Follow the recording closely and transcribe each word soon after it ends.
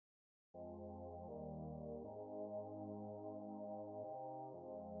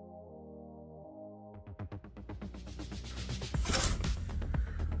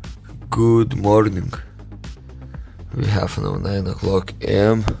Good morning. We have now 9 o'clock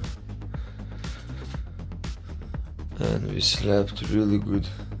AM and we slept really good.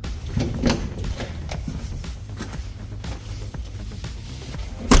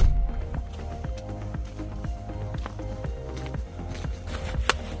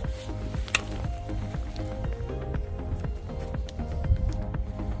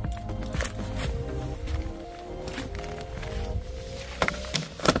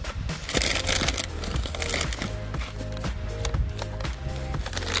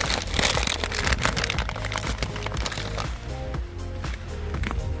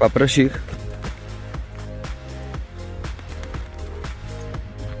 Попроси их.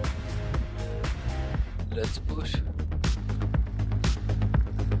 Let's push.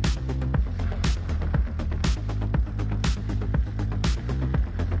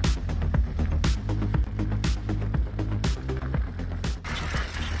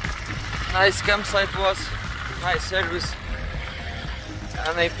 Nice campsite was, nice service,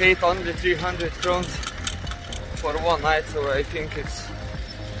 and I paid only 300 crowns for one night, so I think it's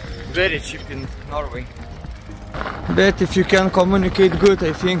very cheap in Norway. But if you can communicate good,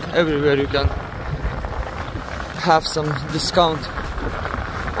 I think everywhere you can have some discount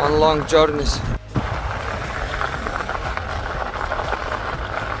on long journeys.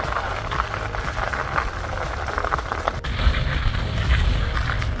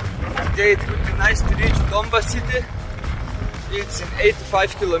 Today it would be nice to reach Dovrefjell city. It's in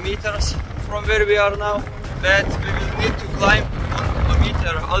 85 kilometers from where we are now, but we will need to climb 1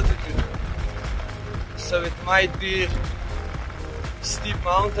 kilometer altitude, so it might be steep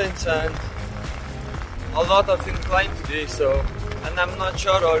mountains and a lot of incline today, so, and I'm not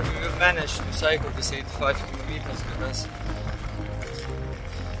sure or we will manage to cycle this 85 kilometers because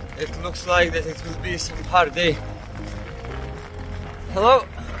it looks like that it will be some hard day. Hello?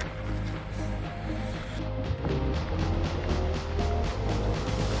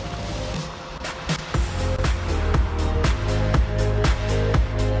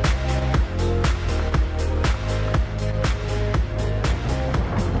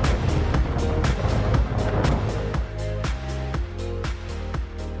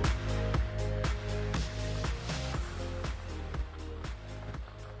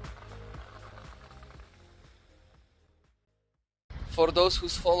 For those who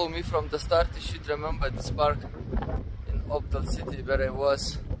follow me from the start, you should remember this park in Dovrefjell city where I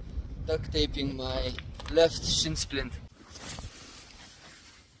was duct taping my left shin splint.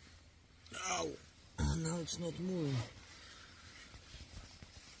 Ow! Oh, now it's not moving.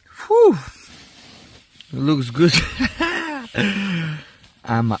 Whew! It looks good.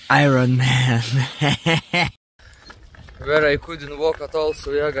 I'm an Iron Man. Where I couldn't walk at all,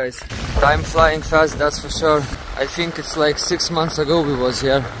 so yeah guys, time flying fast, that's for sure. I think it's like 6 months ago we was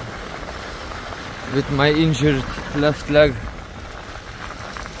here with my injured left leg,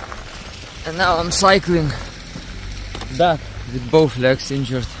 and now I'm cycling back with both legs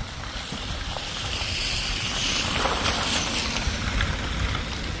injured.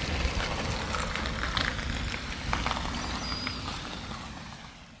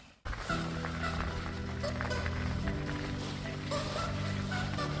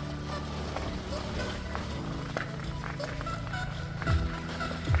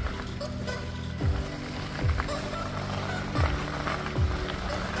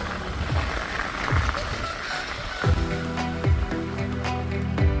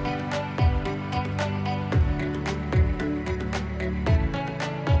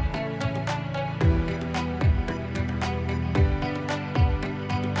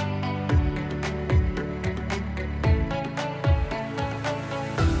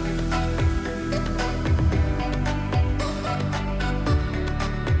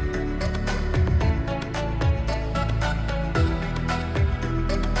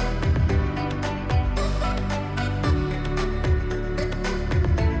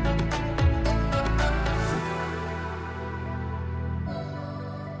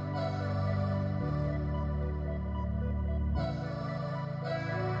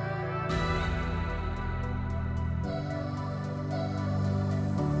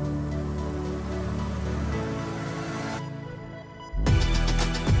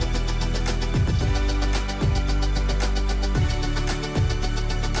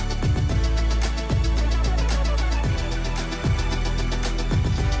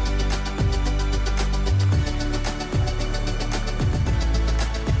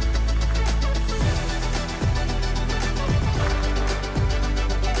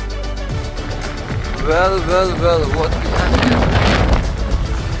 Well, what we have here?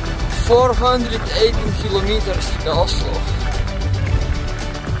 418 kilometers to Oslo.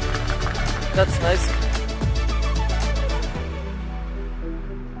 That's nice.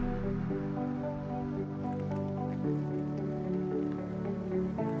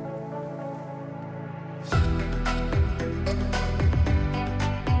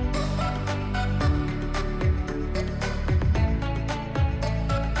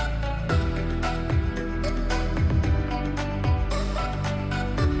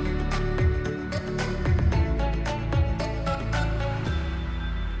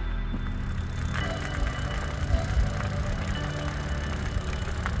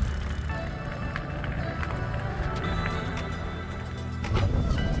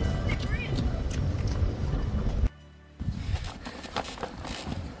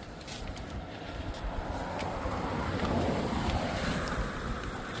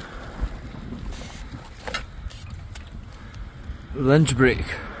 Lunch break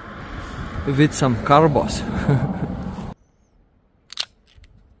with some carbos.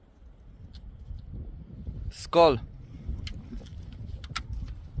 Skål.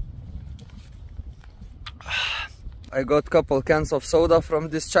 I got couple cans of soda from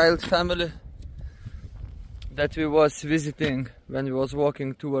this child family that we was visiting when we was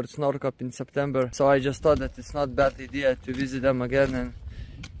walking towards Norway in September. So I just thought that it's not bad idea to visit them again and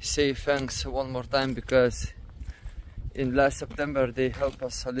say thanks one more time, because in last September they helped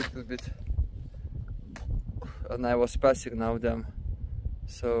us a little bit and I was passing now them,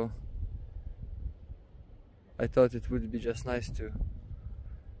 so I thought it would be just nice to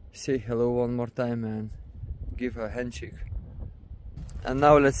say hello one more time and give a handshake. And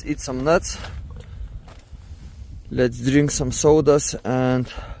now let's eat some nuts, let's drink some sodas,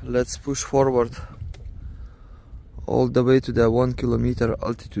 and let's push forward all the way to the 1 kilometer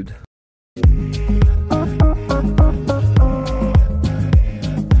altitude.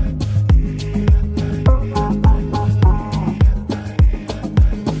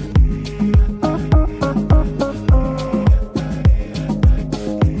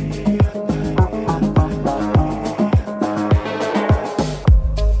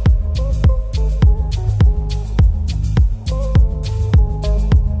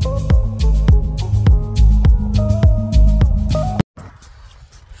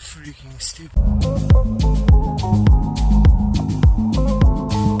 Freaking steep.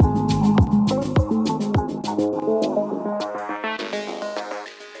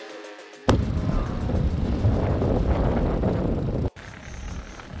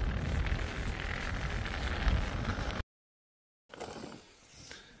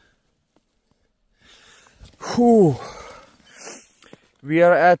 Whew. We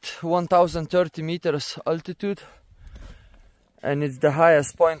are at 1030 meters altitude, and it's the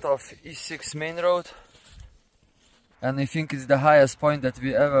highest point of E6 main road, and I think it's the highest point that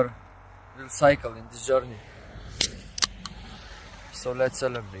we ever will cycle in this journey. So let's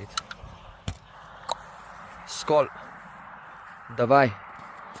celebrate. Skål! Dawaj!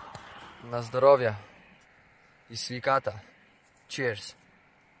 Na zdrowie I svikata. Cheers!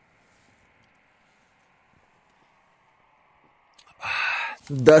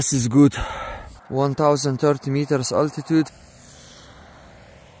 That is good. 1030 meters altitude.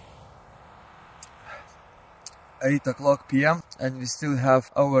 8 o'clock PM, and we still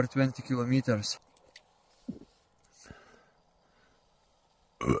have over 20 kilometers.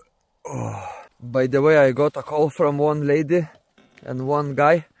 By the way, I got a call from one lady and one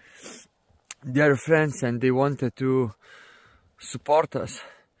guy. They're friends and they wanted to support us.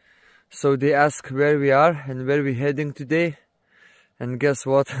 So they asked where we are and where we're heading today. And guess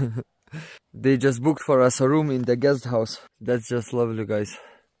what? They just booked for us a room in the guest house. That's just lovely, guys.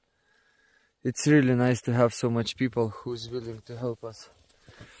 It's really nice to have so much people who's willing to help us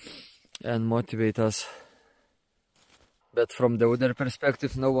and motivate us. But from the other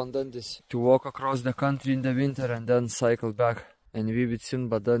perspective, no one done this. To walk across the country in the winter and then cycle back. And we will soon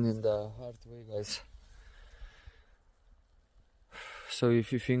be done in the hard way, guys. So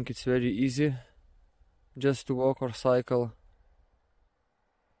if you think it's very easy just to walk or cycle,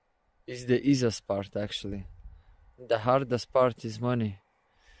 it's the easiest part actually. The hardest part is money.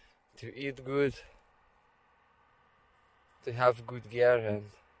 To eat good, to have good gear, and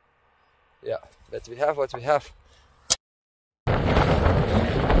yeah, but we have what we have.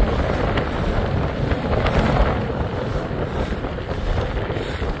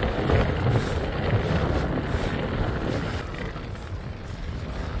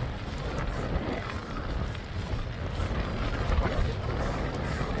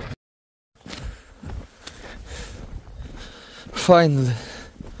 Finally.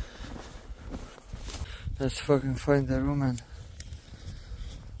 Let's fucking find the room and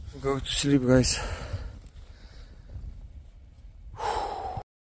go to sleep, guys.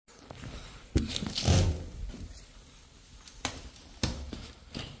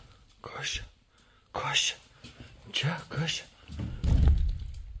 Koş. Koş. Çık koş.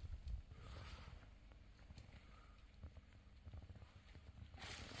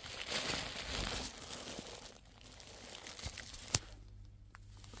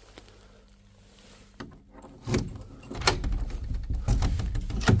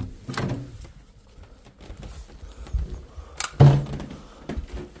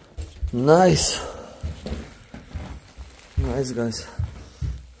 Nice. Nice, guys.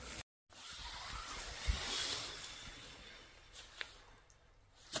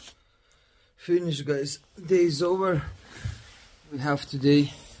 Finish, guys. Day is over. We have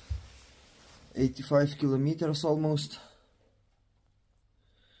today 85 kilometers almost.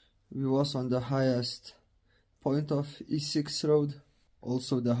 We was on the highest point of E6 road.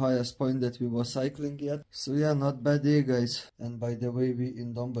 Also the highest point that we was cycling yet. So yeah, not bad day, guys. And by the way, we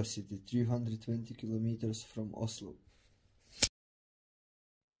in Domba city, 320 kilometers from Oslo.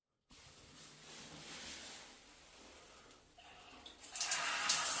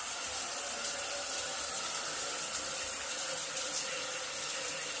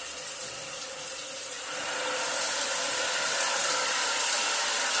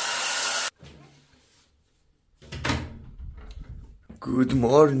 Good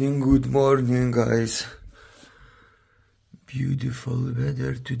morning, guys. Beautiful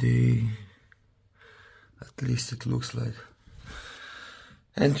weather today. At least it looks like.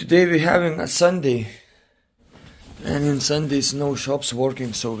 And today we're having a Sunday. And in Sundays no shops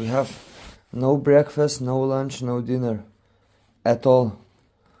working, so we have no breakfast, no lunch, no dinner at all.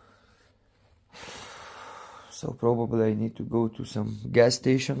 So probably I need to go to some gas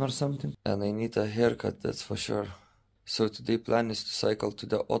station or something. And I need a haircut, that's for sure. So today plan is to cycle to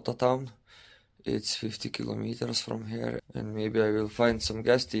the Otta town. It's 50 kilometers from here, and maybe I will find some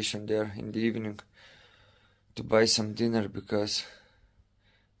gas station there in the evening to buy some dinner, because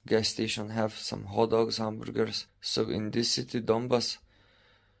gas station have some hot dogs, hamburgers. So in this city, Donbass,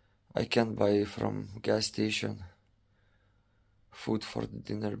 I can't buy from gas station food for the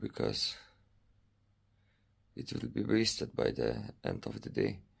dinner, because it will be wasted by the end of the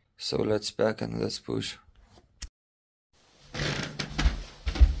day. So let's pack and let's push.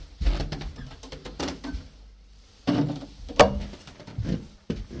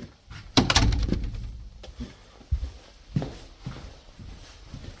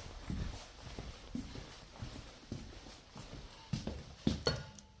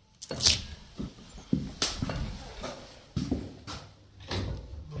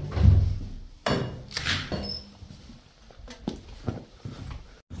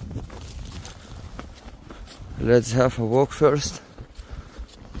 Let's have a walk first,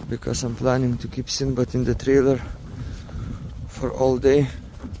 because I'm planning to keep Sinbad in the trailer for all day.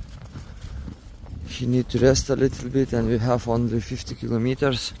 He needs to rest a little bit, and we have only 50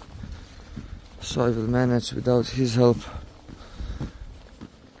 kilometers, so I will manage without his help.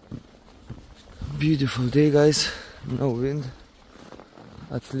 Beautiful day, guys. No wind,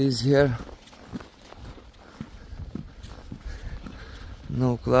 at least here.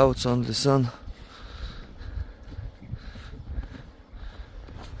 No clouds, on the sun.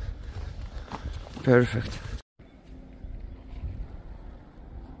 Perfect.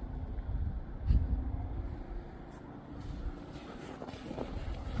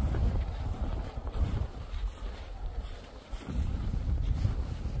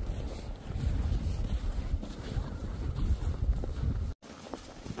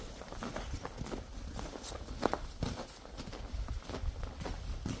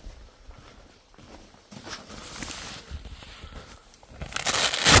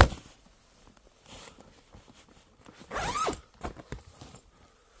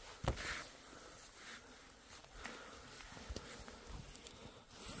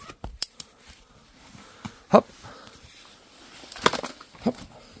 Hop. Hop.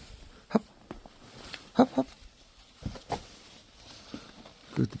 Hop. Hop, hop.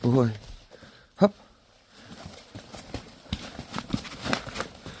 Good boy. Hop.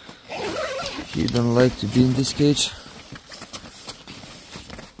 He don't like to be in this cage,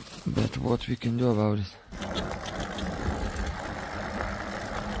 but what we can do about it?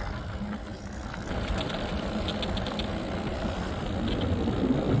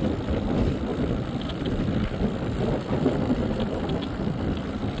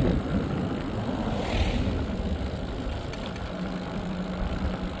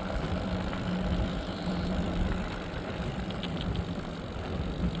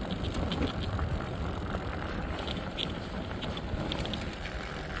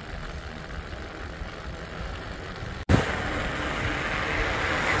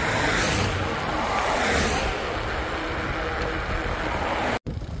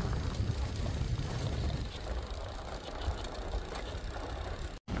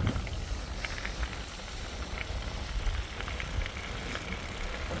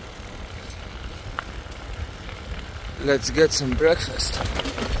 Let's get some breakfast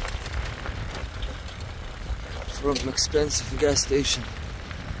from expensive gas station.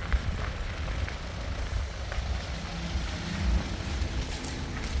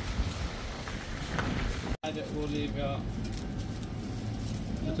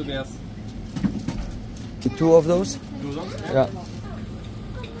 Two of those? Yeah.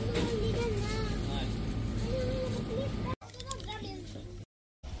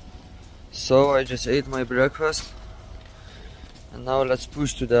 So I just ate my breakfast and now let's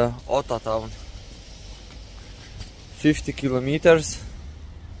push to the Ota town. 50 kilometers,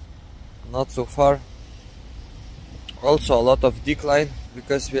 not so far. Also a lot of decline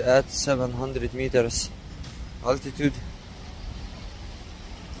because we're at 700 meters altitude,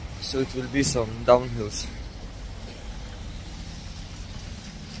 so it will be some downhills.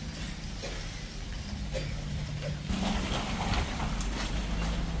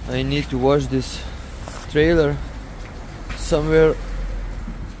 I need to wash this trailer somewhere.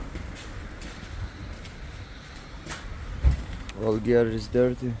 All gear is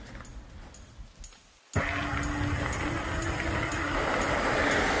dirty.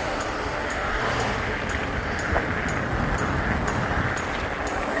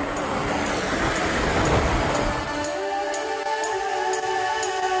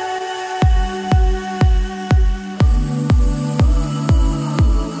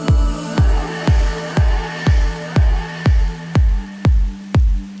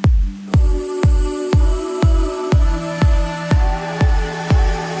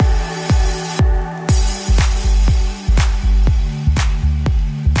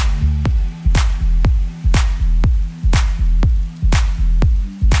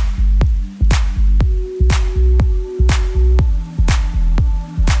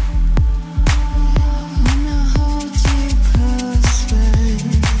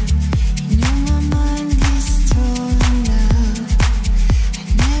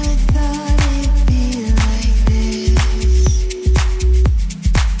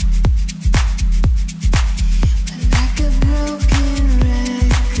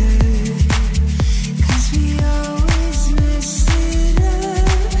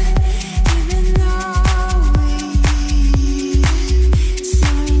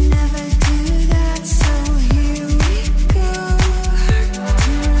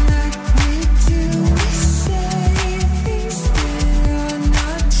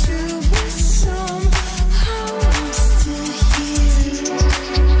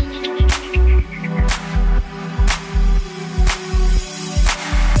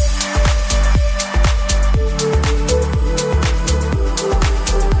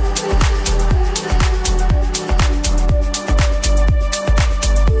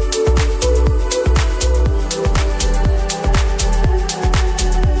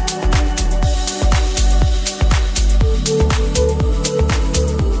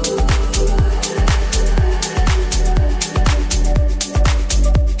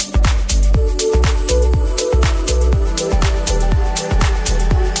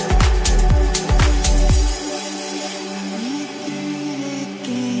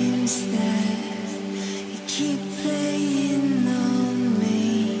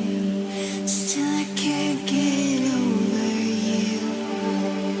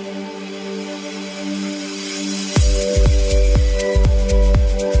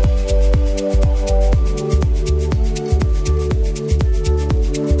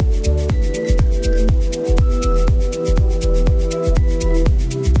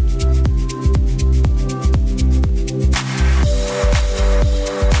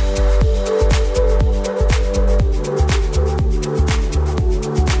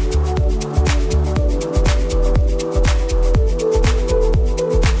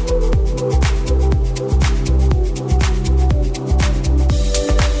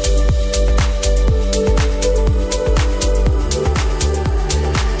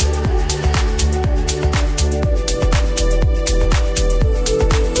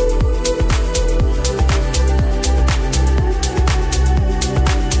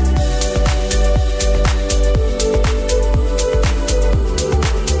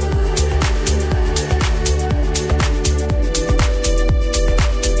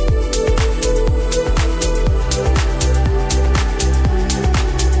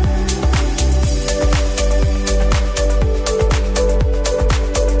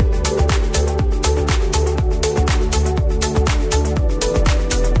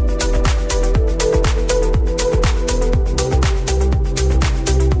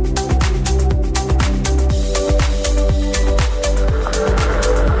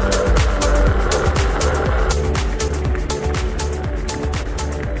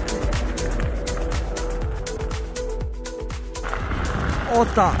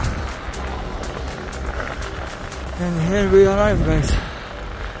 Ota. And here we arrive, guys.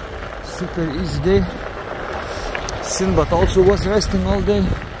 Super easy day. Sinbad also was resting all day.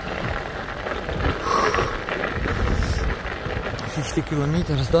 50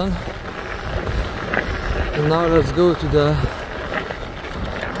 kilometers done. And now let's go to the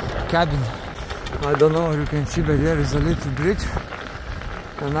cabin. I don't know if you can see, but there is a little bridge.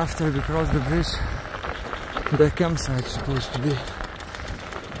 And after we cross the bridge, the campsite is supposed to be.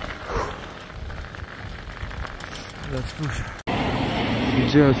 Let's push.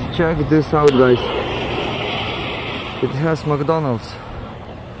 Just check this out, guys. It has McDonald's.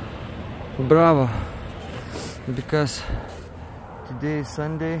 Bravo. Because today is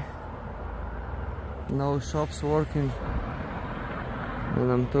Sunday, no shops working,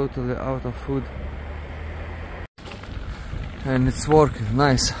 and I'm totally out of food. And it's working,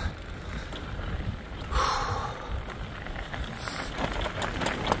 nice.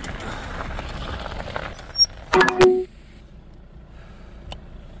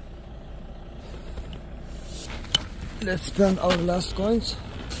 Let's spend our last coins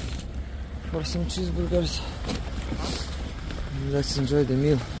for some cheeseburgers. Let's enjoy the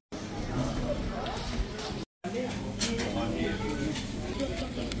meal.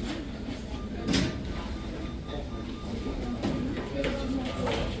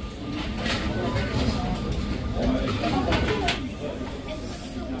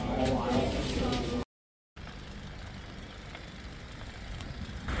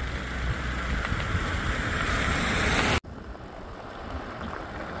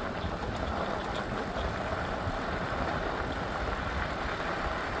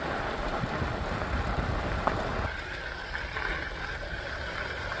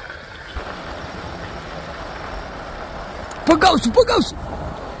 Pugos!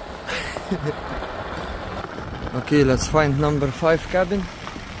 Okay, let's find number 5 cabin.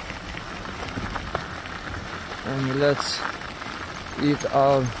 And let's eat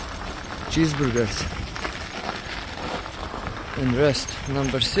our cheeseburgers. And rest.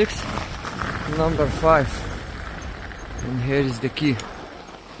 Number 6, number 5. And here is the key.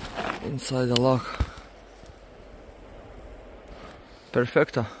 Inside the lock.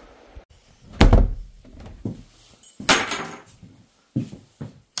 Perfecto.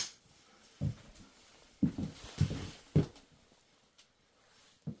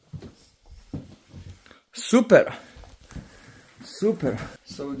 Super!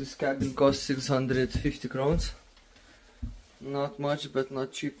 So this cabin costs 650 crowns. Not much, but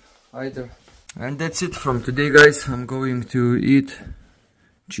not cheap either. And that's it from today, guys. I'm going to eat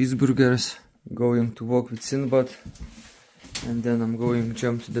cheeseburgers, going to walk with Sinbad, and then I'm going to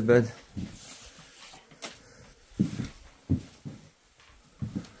jump to the bed.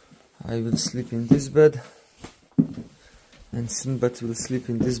 I will sleep in this bed, and Sinbad will sleep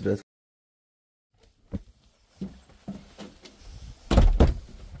in this bed.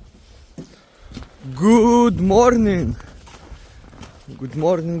 Good morning! Good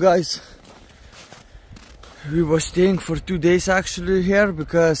morning, guys. We were staying for 2 days actually here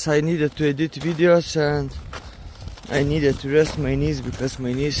because I needed to edit videos and I needed to rest my knees because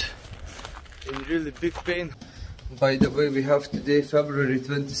my knees in really big pain. By the way, we have today February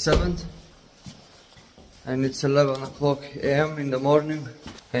 27th and it's 11 o'clock AM in the morning,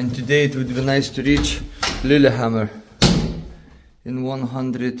 and today it would be nice to reach Lillehammer in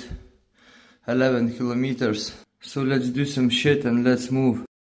 111 kilometers. So let's do some shit and let's move.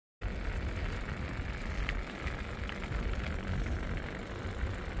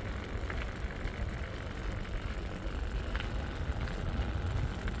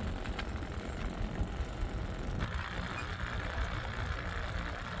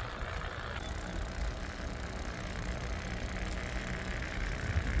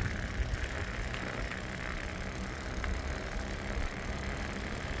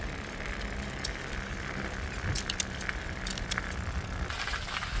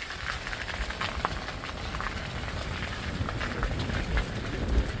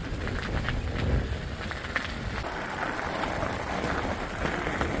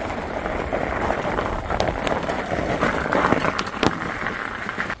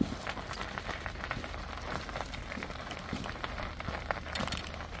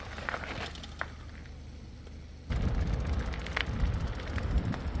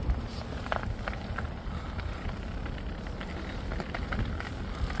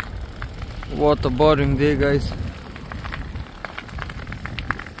 What a boring day, guys.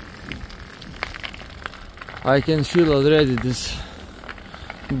 I can feel already this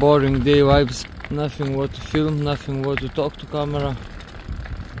boring day vibes. Nothing what to film, nothing what to talk to camera.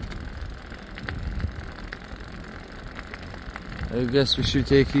 I guess we should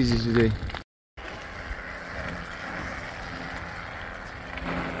take easy today.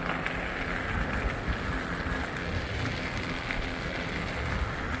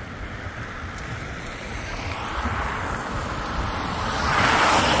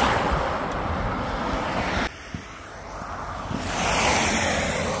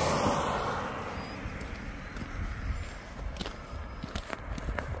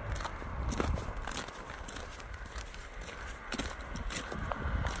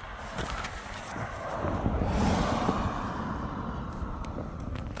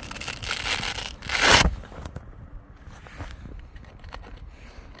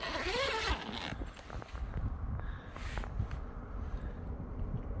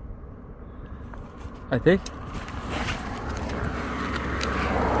 I think.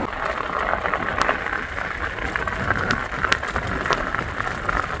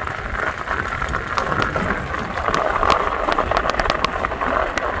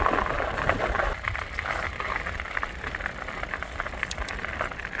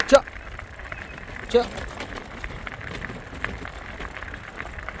 Cha. Cha.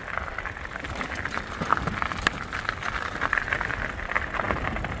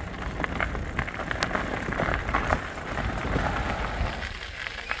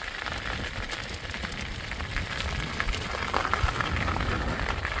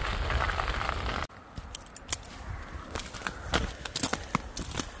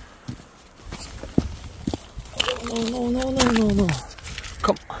 No.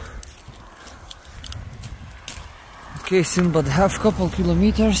 Come. Okay, Sinbad, half couple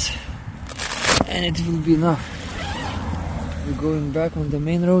kilometers and it will be enough. We're going back on the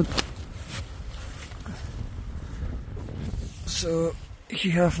main road. So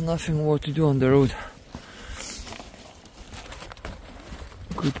you have nothing more to do on the road.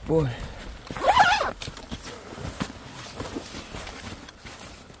 Good boy.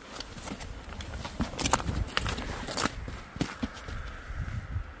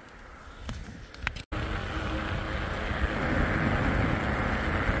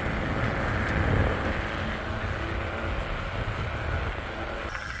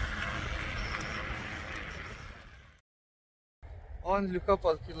 Only a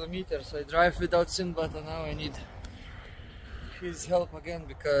couple kilometers. I drive without Sinbad and now I need his help again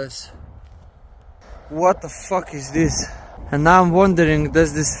because what the fuck is this? And now I'm wondering,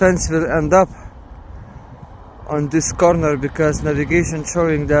 does this fence will end up on this corner, because navigation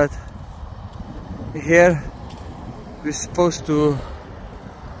showing that here we're supposed to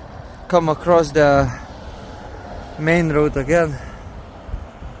come across the main road again.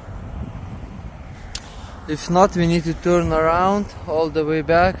 If not, we need to turn around all the way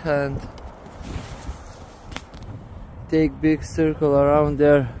back and take big circle around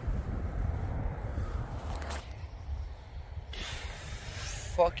there.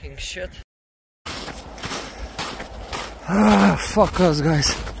 Fucking shit. Ah, fuck us,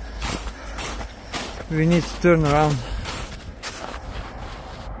 guys. We need to turn around.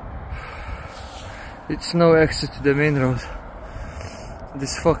 It's no exit to the main road.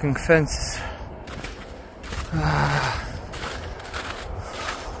 This fucking fences. A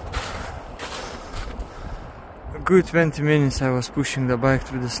good 20 minutes I was pushing the bike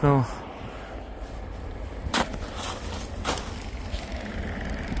through the snow.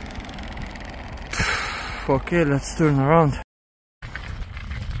 Okay, let's turn around.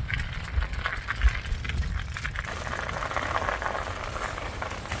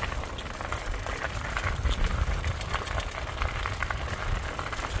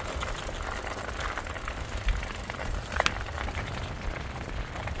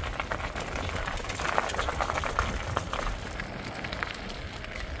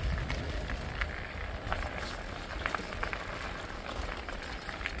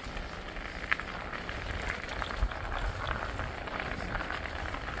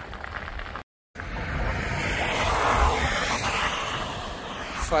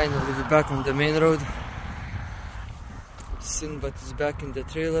 Finally we're back on the main road. Sinbad is back in the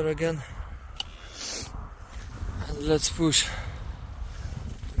trailer again. And let's push.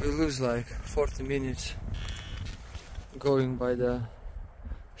 We lose like 40 minutes going by the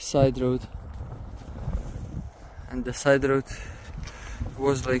side road. And the side road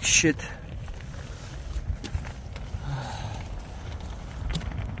was like shit.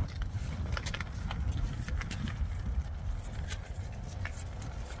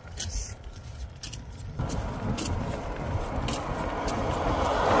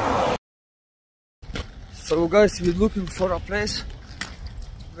 So guys, we're looking for a place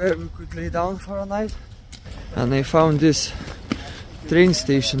where we could lay down for a night, and I found this train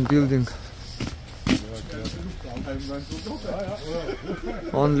station building.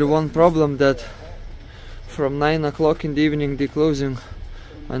 Only one problem, that from 9 o'clock in the evening they're closing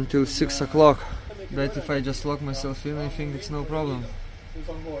until 6 o'clock. But if I just lock myself in, I think it's no problem.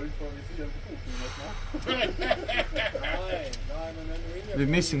 We're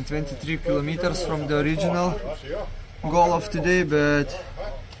missing 23 kilometers from the original goal of today, but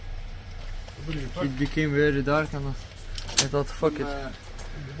it became very dark and I thought, fuck it.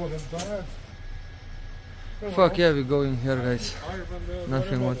 Fuck yeah, we're going here, guys.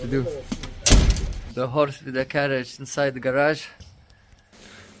 Nothing more to do. The horse with the carriage inside the garage.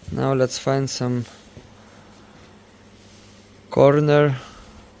 Now let's find some corner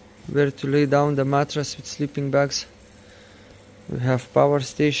where to lay down the mattress with sleeping bags. We have power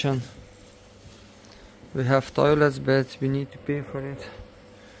station. We have toilets, but we need to pay for it.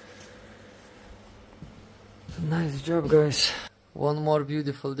 Nice job, guys. One more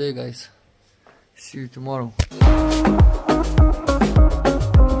beautiful day, guys. See you tomorrow.